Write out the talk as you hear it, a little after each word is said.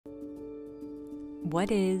What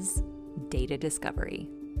is data discovery?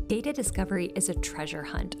 Data discovery is a treasure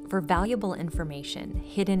hunt for valuable information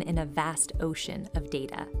hidden in a vast ocean of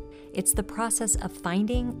data. It's the process of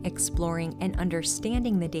finding, exploring, and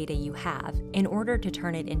understanding the data you have in order to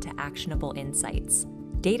turn it into actionable insights.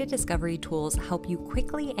 Data discovery tools help you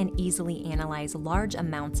quickly and easily analyze large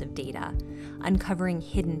amounts of data, uncovering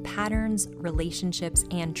hidden patterns, relationships,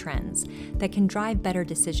 and trends that can drive better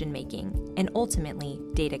decision-making and ultimately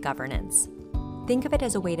data governance. Think of it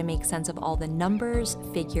as a way to make sense of all the numbers,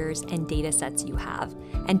 figures, and data sets you have,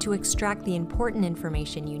 and to extract the important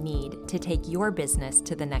information you need to take your business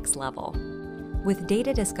to the next level. With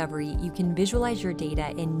data discovery, you can visualize your data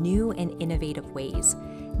in new and innovative ways,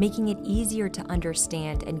 making it easier to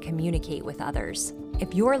understand and communicate with others.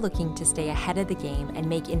 If you're looking to stay ahead of the game and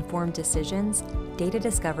make informed decisions, data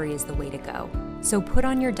discovery is the way to go. So put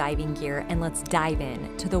on your diving gear and let's dive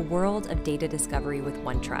in to the world of data discovery with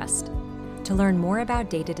OneTrust. To learn more about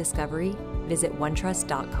data discovery, visit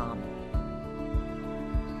OneTrust.com.